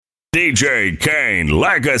DJ Kane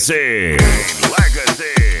Legacy.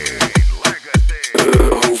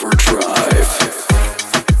 Overdrive.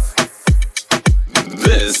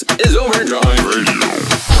 This is Overdrive Radio.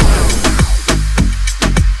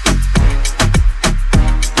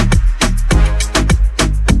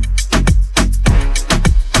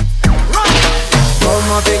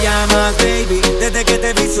 ¿Cómo te llamas, baby? Desde que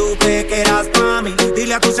te vi supe que eras pa' mí.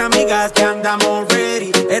 Dile a tus amigas que andamos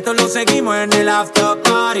ready. Esto lo seguimos en el after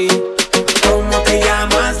party. ¿Cómo te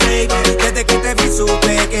llamas, baby? Desde que te vi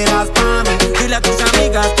supe que eras pa' mí. Dile a tus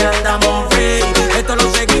amigas que andamos ready. Esto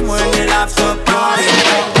lo seguimos en el after party.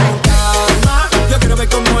 Con calma, yo quiero ver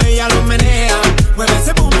cómo ella lo menea. Mueve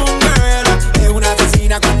ese boom boom girl. Es una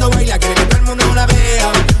asesina cuando baila, quiere que todo el mundo la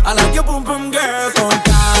vea. I like your boom boom girl. Con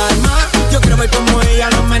calma, yo quiero ver cómo ella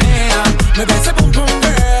lo menea. Mueve ese boom boom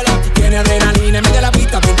girl. Tiene adrenalina en medio de la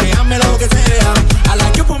pista, pintéame lo que sea. I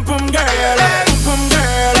like your boom boom girl. Boom boom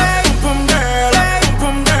girl. Boom boom girl.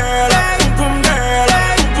 Boom boom girl. Boom boom girl.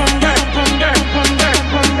 Boom boom girl. Boom girl.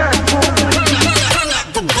 Boom girl. Boom girl.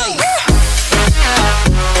 Boom girl.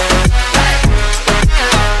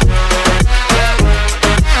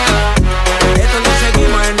 Esto lo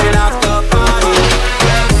seguimos en el after party.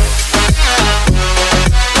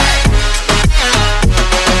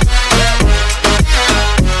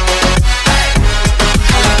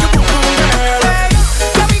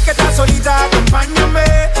 Ya vi que estás solita, acompáñame.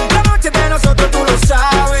 La noche de nosotros tú lo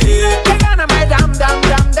sabes. Que gana me dam dam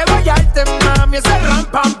dam de guayarte, mami. Ese ram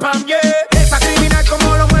pam pam, yeah. Esa criminal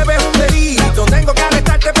como lo mueve es un delito. Tengo que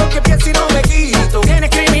arrestarte porque pienso y no me quito. Tienes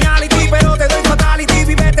criminality pero te doy fatality.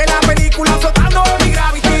 Vivete la película flotando mi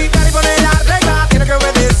gravity. Dale y poner la regla, tienes que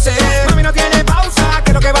obedecer. Mami no tiene pausa,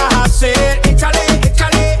 ¿qué es lo que vas a hacer? Échale,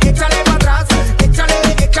 échale, échale pa' atrás. Échale,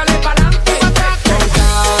 échale pa' adelante, pa' atrás. Con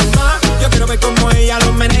calma, yo quiero ver cómo ella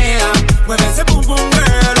lo menea. Mueve ese boom boom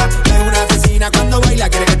girl. Es una asesina cuando baila,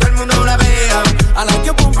 quiere que todo el mundo la vea. I like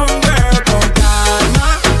your boom boom girl. Con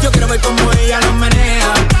calma, yo quiero ver cómo ella lo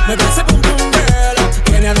menea. Mueve ese boom boom girl.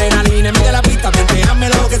 Tiene adrenalina en medio de la pista, penteame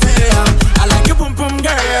lo que sea. I like your boom boom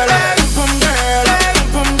girl. Boom girl.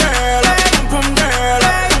 Boom girl. Boom girl.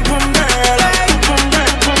 Boom girl. Boom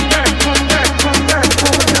girl. Boom girl. Boom girl. Boom girl.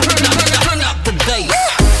 Turn up the bass.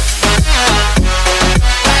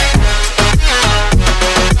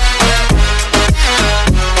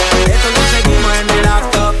 Esto lo seguimos en el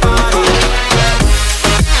after party.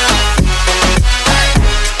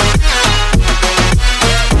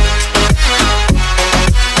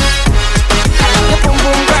 Boom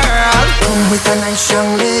boom girl, come with a nice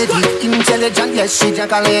young lady. Intelligent, yes, she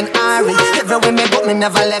juggling Ari. Everywhere me but me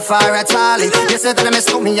never left her at all. You said that I miss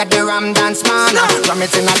me at the Ram Dance Man. From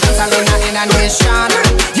it in a dance hall in a nation.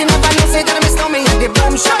 You never know, say that I miss me at the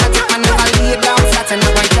Boom Shop. I take my never lay down flat in a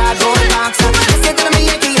white cardboard box. You said that I'm a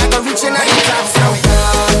Yankee, I go reaching out the top. So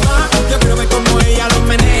Calma, yo quiero ver cómo ella lo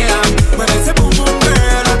menea. Mueve ese boom boom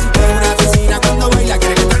girl. Es una asesina cuando baila,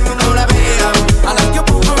 quiere que todo el mundo la vea. I like your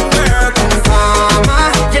boom boom girl.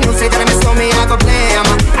 mama, you know say that I miss me, I go play 'em.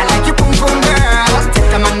 I like you boom boom girl. Take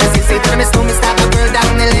the man that say that I miss me, stop a girl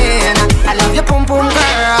down the lane. I love you boom boom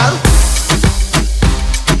girl.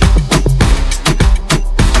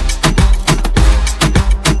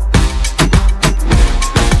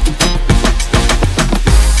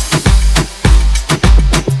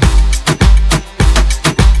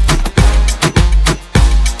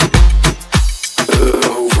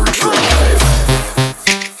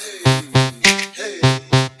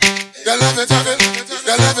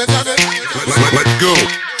 Let's go.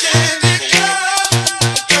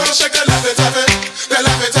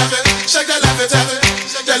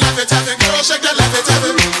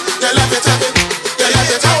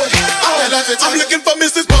 I'm looking for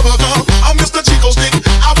Mrs. Bubblegum. I'm Mr. Chico Stick.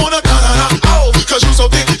 I wanna oh, cause you so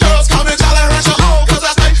thick. Girls call me Jolly Rancher. Oh, cause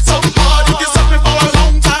I stay so hard. You get something for a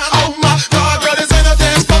long time. Oh my God, girl, this ain't a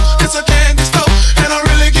dance floor. It's a candy store. And I'm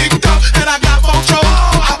really geeked up. And I got more control.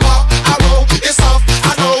 I walk, I roll, it's soft.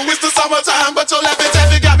 I know it's the summertime, but your lappy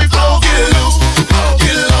taffy got me flow. Get loose,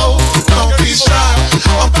 get low. Don't be shy.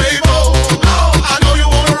 I'm playful. I know you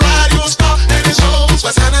wanna ride, you a star, and it shows.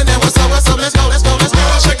 What's happening? What's up? Let's go, let's go, let's go.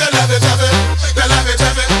 Shake that laffy taffy, that laffy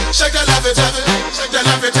taffy. Shake that laffy taffy, shake that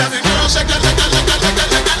laffy taffy. Girl, shake that, shake that, shake that, shake that, shake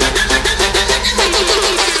that, shake that.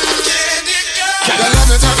 That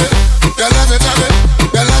laffy taffy,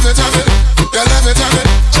 that laffy taffy, that laffy taffy, that laffy taffy.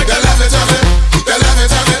 Shake that laffy taffy, that laffy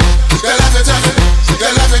taffy, that laffy taffy,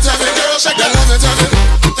 that laffy taffy. Girl, shake that laffy taffy,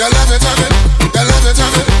 that laffy taffy, that laffy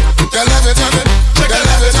taffy, that laffy taffy. Shake that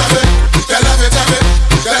laffy taffy, that laffy taffy,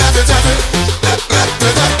 that laffy taffy, that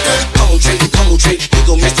laffy taffy. Cold trade, you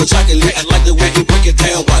gon' mix the chocolate. I like the way you break it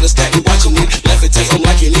down. Why the stack you watching it? Left it taste, I'm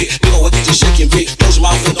liking it. dick. You know what get you shaking, bitch. Close your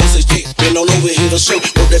mouth and don't say shit. Been on over here to shake.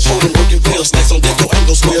 Work that phone and work it well. Snacks on deck, no ain't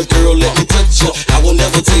no square. Girl, let me touch you. I will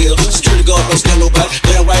never tell. Security guard don't scare nobody.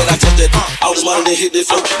 Damn right, I touch that. All this money, they hit the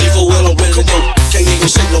floor. Before well, I'm ready to go. Can't even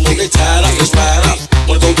shake no more. They tired, I just ride out.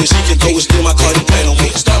 Wanna go where she can go and steal my car and plan on me.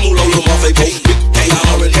 Start move low, little off a boat. Hey, I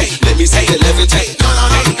already hate. Let me take it, levitate. No,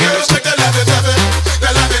 girl, shake that left it, tap it.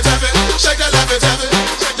 That left it, tap it. Shake that left it, tap it.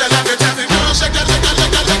 Shake that left it, tap it. Girl, shake that, shake that,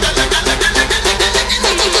 shake that, shake that, shake that.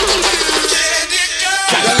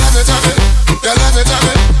 That left it, tap it. That left it, tap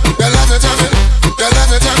it. That left it, tap it. That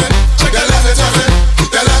left it, tap it. Shake that left it, tap it.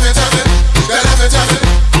 That left it, tap it. That left it, tap it.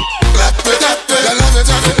 Left it, tap it. That left it,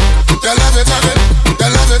 tap it. That left it, tap it.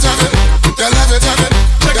 That left it, tap it. That left it, tap it.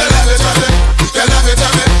 Shake that left it, tap it. That left it,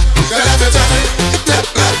 tap it. That left it, tap it. That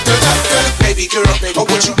left it, tap it. Baby girl, oh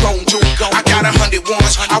what you gon' do? I got 100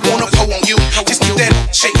 ones, I wanna pull on you. Just keep that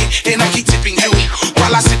shaking, and I keep tipping you.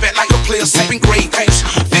 While I sit back like a player sipping Grey Goose.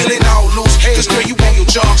 Feeling all loose, cause girl you on your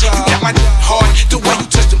jaw. You got my heart, the way you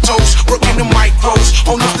touch them toes. Working the micros,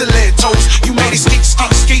 on the stilettos. You made it skeet,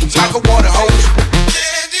 skeet, skeet like a water hose.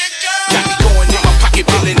 Got me going in my pocket,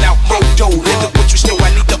 filling out more dough. Let the butcher store,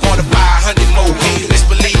 I need to order 500 more. Hey, let's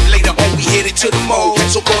believe later on we headed to the mall.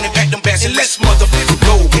 So go and pack them bags and let's motherfucker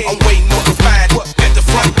go. I'm waiting on the ride at the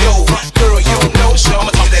front door. Girl, you don't know, so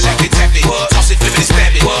I'ma talk that like it, tap it. Toss it, flip it,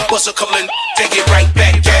 stab it. Bust a couple and take it right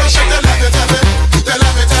back. Shake that left it, tap it. That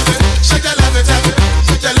left it, tap it. Shake that left it, tap it.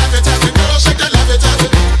 Shake that left it, tap it. Girl, shake that left it, tap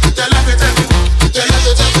it. That left it, tap it. That left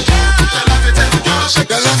it, tap it. That left it, tap it. Girl, shake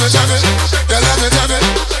that left it, tap it. That left it, tap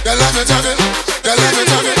it. That left it, tap it. That left it,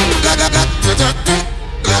 tap it.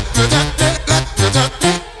 Left it, tap it.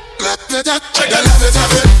 Left it, tap it. Left it,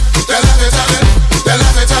 tap it.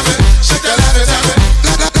 Left it, tap it. Shake that left it, tap it.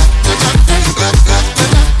 That left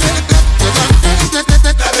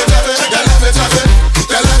it, tap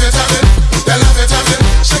it. That left it, tap it.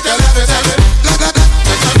 Shake that left it, tap it. Left it, tap it. Left it, tap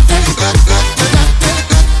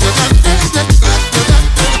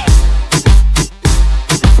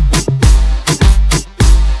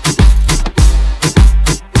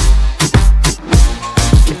it.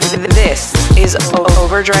 This is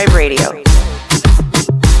Overdrive Radio.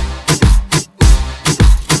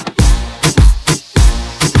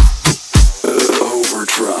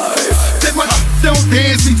 Don't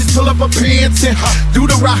dance, he just pull up my pants and do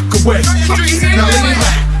the rock away. Now lean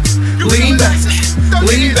back, lean back,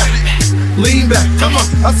 lean back, lean back. Come on,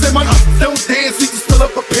 I said my don't dance, he just pull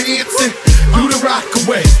up my pants and do the rock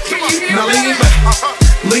away. Now lean back,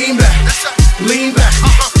 lean back, lean back,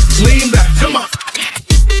 lean back. Come on.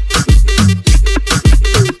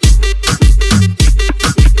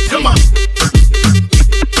 Come on.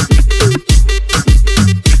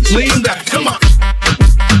 Lean back, come on.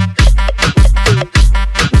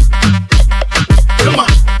 Come on.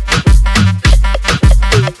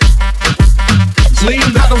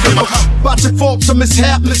 Lean back, don't give a about your faults or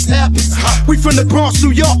mishaps. We from the Bronx,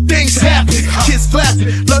 New York, things happen. Kids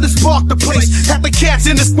flapping, love to spark the place. Half the cats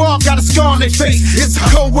in this bar got a scar on their face. It's a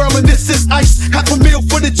cold world and this is ice. Half a meal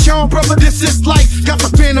for the charm, brother, this is life. Got the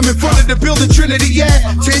phantom in front of the building, Trinity,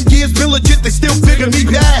 yeah. 10 years been legit, they still figure me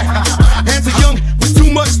bad. As a young, was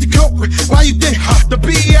too much to cope with. Why you think the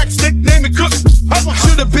BX nickname it Cook?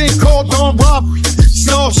 Should have been called on robbery,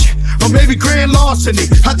 snatch, or maybe grand larceny.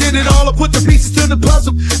 I did it all, I put the pieces to the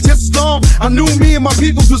puzzle. Just as long I knew me and my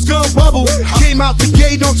peoples was gonna bubble. Came out the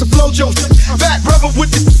gate on some flojo. Fat brother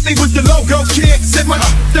with the thing with the logo. Kid said my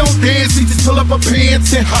don't dance, he just pull up my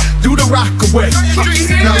pants and do the rock away.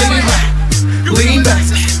 Now lean back, lean back,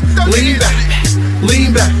 lean back,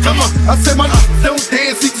 lean back. Come on, I said my don't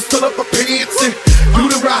dance, he just pull up my pants and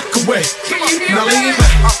do the rock away. Now lean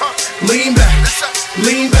back, lean back,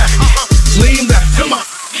 lean back, lean back. Come on.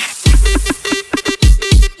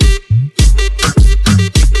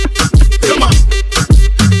 Come on.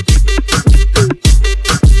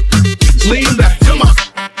 Lean back, come on.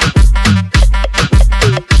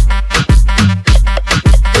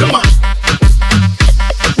 Come on.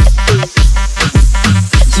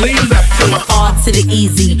 Lean back, come on. R to the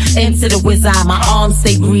easy, M to the wizard. My arms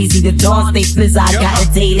stay breezy, the dawn stay fizz. I got a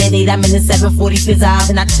date at 8, I'm in the 740 fizz.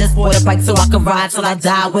 And I just bought a bike so I can ride till I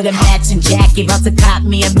die with a matching jacket. About to cop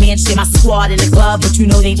me a mansion. My squad in the club, but you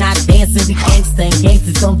know they not dancing. We gangsta and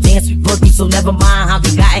gangsters don't dance with boogies. So never mind how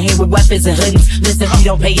we got here with weapons and hoodies. Listen, we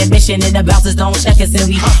don't pay admission and the bouncers don't check us. And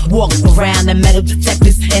we walk around the metal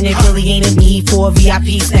detectors. And it really ain't a need for a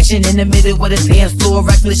VIP section in the middle with a dance floor.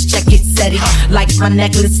 Reckless, check it, set it. Like my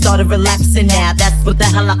necklace started relaxing now. That's what the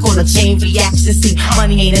hell I call a chain reaction. See,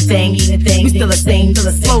 money ain't a thing, we still the same. Till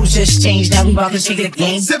the flow just changed, now we about to shake the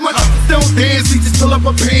game. Said my don't dance, he just pull up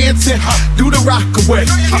my pants and do the rock away.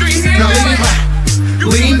 Now lean back,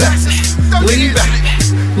 lean back, lean back,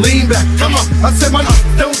 lean back. Come on, I said my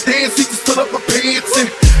don't dance, he just pull up my pants and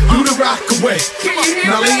do the rock away.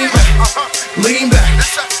 Now lean back, lean back,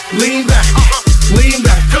 lean back, lean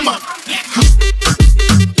back. Come on.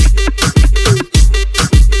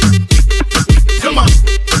 Come on.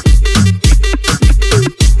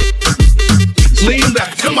 Lean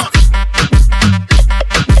back, come on.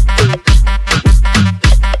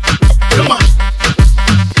 Come on.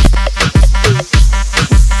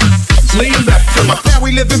 Lean back, come on. Now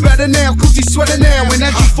we living better now, coochie sweater now, and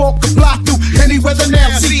that G4 can fly through any weather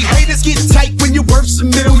now. See, haters get tight when you're worth some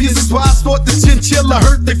millions. That's why I thought the chinchilla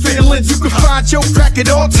hurt their feelings. You can find your crack at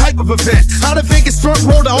all type of events. Out of Vegas front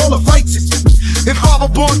row to all the fights. If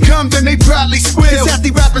Harborborn come, then they proudly squeal. It's at the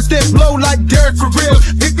rappers that blow like dirt for real.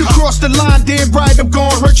 If you cross the line, damn right, I'm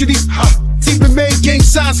gon' hurt you. These even made gang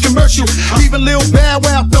signs commercial. Even Lil Bow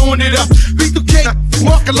Wow throwing it up. B2K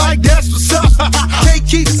walking like that's what's up. K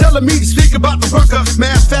keeps telling me to speak about the rucker.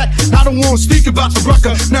 Matter of fact, I don't wanna speak about the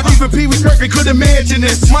rucker. Not even Pee Wee Kirkland could imagine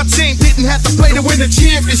this. My team didn't have to play to win the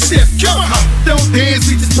championship. Come on, don't dance,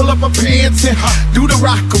 we just pull up our pants and do the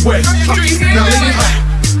rock away. Now lean back,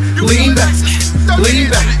 lean back, lean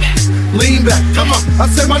back, lean back. Come on, I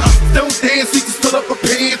said my don't dance, we just pull up our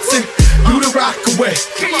pants and do the rock away.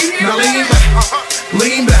 Now lean back,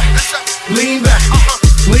 lean back, lean back,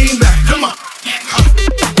 lean back. Come on.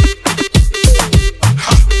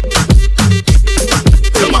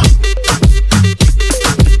 Come on.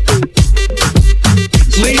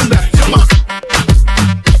 Lean back, come on.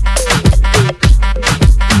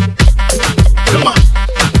 Come on.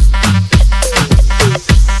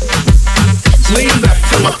 Lean back,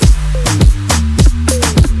 come on.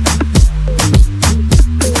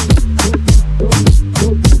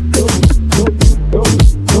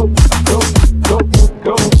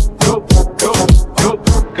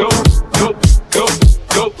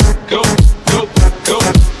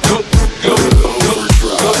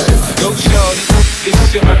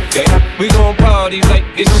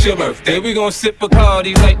 It's your birthday, we gon' sip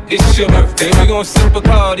Bacardi like it's your birthday. We gon' sip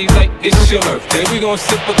Bacardi like it's your birthday. We gon'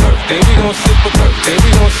 sip a birthday, we gon' sip a birthday.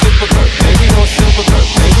 We gon' sip a birthday, we gon' sip a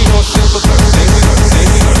birthday. We gon' sip a birthday,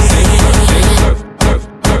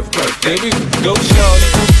 birthday, we go shorty,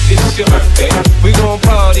 it's your birthday. We gon'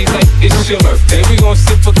 party like it's your birthday. We gon'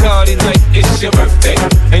 sip Bacardi like it's your birthday.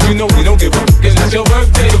 And you know we don't give up, cause it's your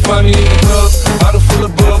birthday. You'll find me in the club, bottle full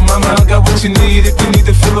of bug. Mama, I got what you need if you need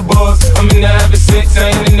to fill the bars. I'm in the having sex, I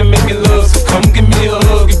ain't in the making love. So come give me a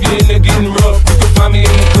hug if you're in the getting rough. You can find me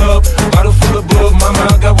in the club, bottle full of bug. Mama,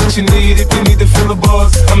 I got what you need if you need to fill the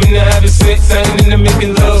bars. I'm in the having sex, I ain't in the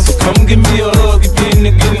making love. So come give me a hug if you're in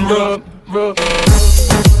the getting rough.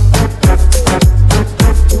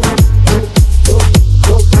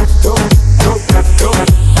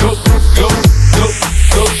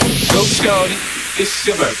 Go shorty, it's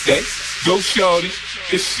your birthday. Go shorty,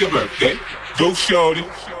 it's your birthday. Go shorty,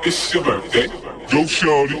 it's your birthday. Go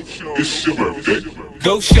shorty, it's your birthday.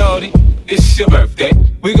 Go shorty, it's your birthday.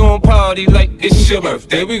 We gon' party like it's your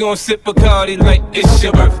birthday. We gon' sip Bacardi like it's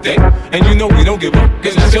your birthday. And you know we don't give up,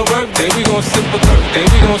 cause it's your birthday. We gon' sip a birthday,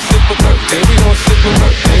 we gon' sip a birthday. We gon' sip a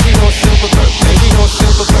birthday, we gon' sip a birthday. We gon'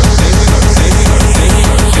 sip a birthday,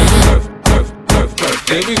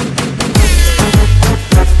 birthday.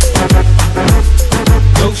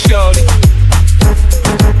 Go shorty,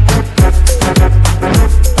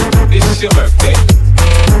 it's your birthday.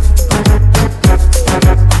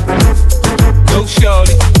 Go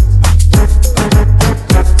shorty,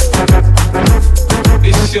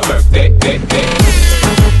 it's your birthday.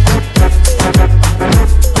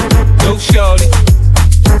 Go shorty,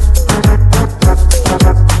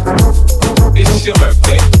 it's your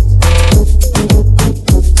birthday.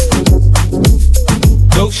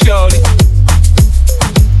 Go shorty,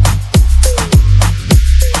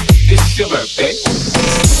 it's your birthday.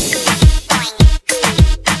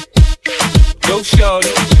 Go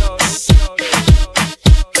shorty,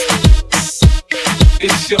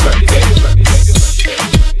 it's your birthday.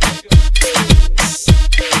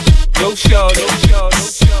 Go shorty,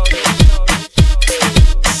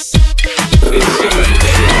 it's your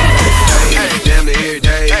birthday. Damn near every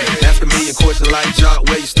day, asking me a question like Jock,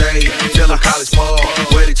 where you stay? Tell them college ball,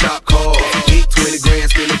 where the chop call. Eat 20 grand,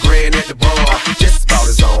 spend a grand at the bar. Just about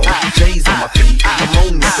his own, J's on my feet. I'm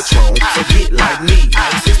on the Patron, so get like me.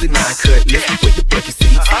 69 cutlass with the bucket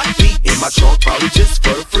seats. Beat in my trunk, probably just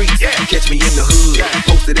for the free. Catch me in the hood,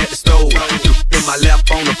 posted at the stove. In my lap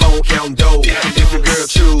on the phone, counting dough. If your girl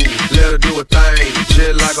choose, let her do a thing.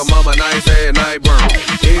 Just like a mama, nice ass night burn.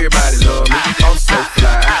 Everybody love me, I'm so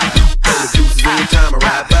fly. Throw the deuces anytime I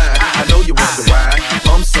ride by. I know you wonder why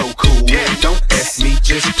I'm so cool. Don't ask me,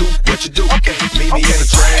 just do what you do. Meet me in the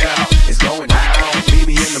trap, it's going down. Meet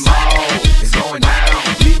me in the mall, it's going down.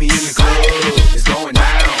 Meet me in the club, it's going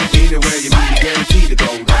down. Anywhere you meet me, guaranteed to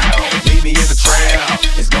go down. Meet me in the trap,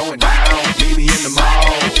 it's going down. Meet me in the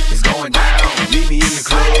mall, it's going down. Meet me in the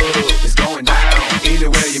club, it's going down.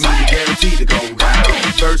 Anywhere you meet me, guaranteed to go down.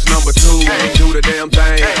 Verse number 2, do the damn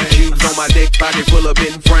thing. Cubes on my neck, pocket full of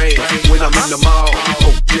in frames. When I'm in the mall,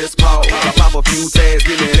 oh, just pause. I pop a few tags,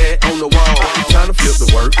 give me that on the wall. Time to flip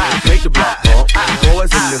the work, make the block bump.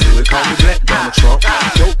 Boys in the hood, call me Black Donald Trump.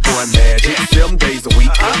 Dope boy magic, 7 days a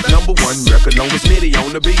week. Number 1 record, longest Smitty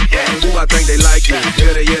on the beat. Ooh, I think they like me,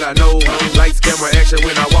 better yet I know. Lights, camera, action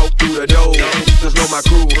when I walk through the door. Just know my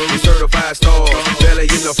crew, we certified stars. Belly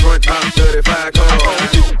in the front, top 35 cars.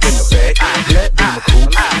 In the back, black beamer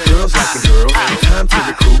coupe. Girls like the girls, time to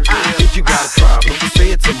recruit. If you got a problem,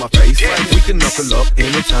 say it to my face. We can knuckle up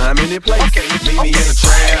anytime, any place. Meet me in the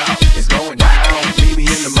trap, it's going down. Meet me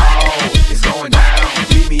in the mall, it's going down.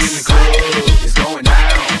 Meet me in the club, it's going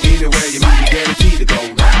down. Anywhere you meet me, guaranteed to go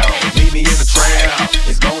down. Meet me in the trap,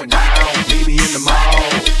 it's going down. Meet me in the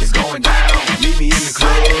mall, it's going down. Meet me in the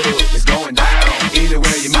club, it's going down.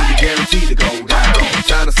 Anywhere you meet me, guaranteed to go down.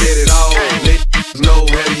 Time to set it all, let know.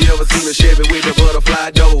 Have you ever seen a Chevy with a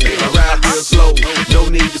butterfly door? I ride real slow, no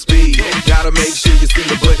need to speed. Gotta make sure you see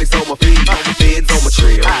the buttons on my feet. Feds on my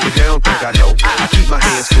trail, but they don't think I know. I keep my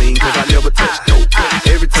hands clean, cause I never touch dope.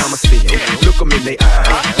 Every time I see them, look them in their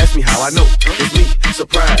eyes. Ask me how I know, it's me,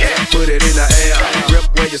 surprise. Put it in the air, rep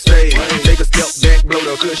where you stay. Take a step back, blow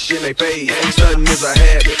the cushion in their face. Sudden is a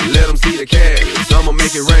habit, let them see the cash. I'ma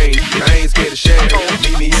make it rain, I ain't scared to share.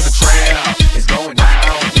 Meet me in the trap, it's going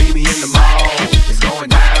down. Meet me in the mall, it's going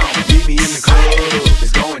down. Meet me in the club,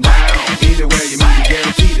 it's going down. Anywhere you meet me,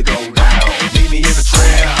 guaranteed to go down. Meet me in the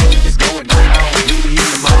trap, it's going down. Meet me in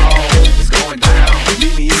the mall, it's going down.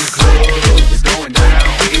 Meet me in the club, it's going down.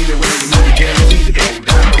 Anywhere you meet me, guaranteed to go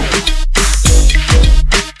down.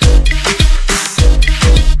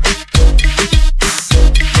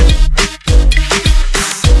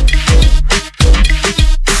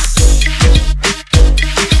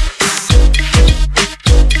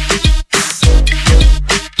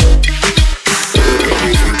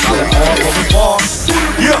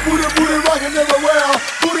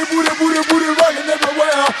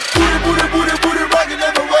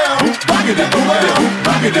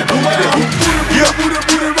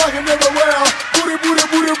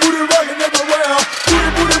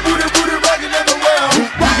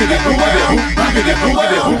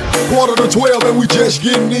 Quarter to 12 and we just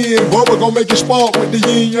getting in. Bubba gon' make it spark with the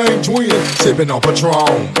yin yang twin. Sippin' on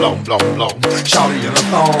Patron, blow, blow, blow. Shawty in a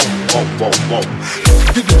thong, whoa, whoa, whoa.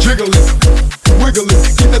 Get the jiggling, wiggling,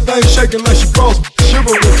 keep that thing shaking like she cross,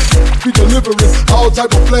 shivering. We delivering all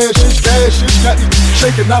type of flashes, gashes. Got me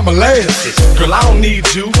shaking out my molasses. Girl, I don't need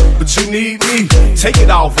you, but you need me. Take it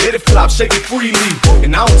off, let it flop, shake it freely.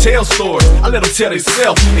 And I don't tell stories, I let them tell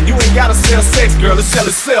themselves. And you ain't gotta sell sex, girl, it sell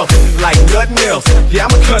itself like nothing else. Yeah,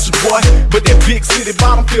 I'm a country boy, but that big city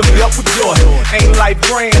bottom fill me up with joy. Ain't like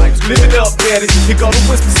brand, live it up, daddy. Here go the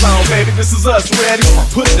whisper song, baby, this is us, ready?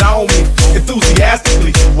 Put it on me,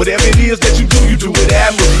 enthusiastically. Whatever it is that you do it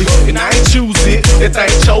admirably. And I ain't choose it, that thing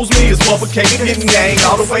chose me. It's motherfucking getting gang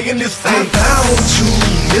all the way in this thing. I found you,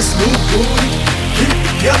 this new booty. Get it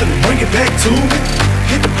together and bring it back to me.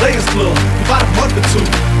 Hit the Players Club about a month or two.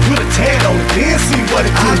 Put a tag on it, then see what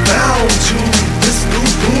it do. I found you, this new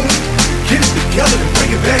booty. Get it together and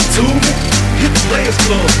bring it back to me. Hit the Players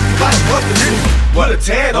Club about a month or two. Put a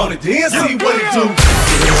tag on it, then see what it do.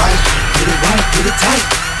 Get it right, get it right, get it tight.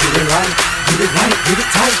 Get it right, get it right, get it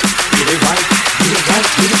tight. Get it right, get it right,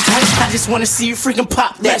 get it tight. I just wanna see you freaking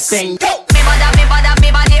pop that thing. Go!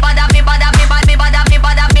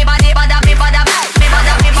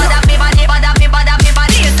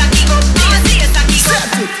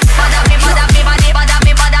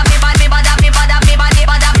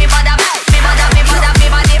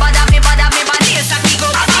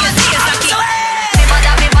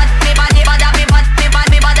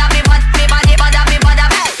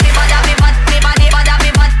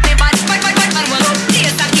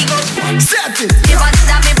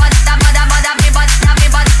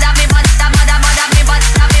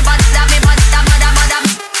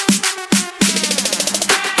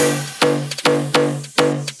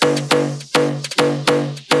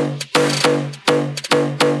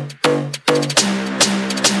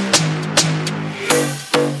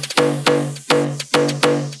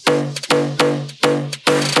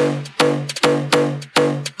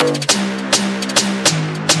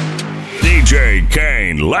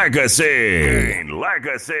 Kane Legacy.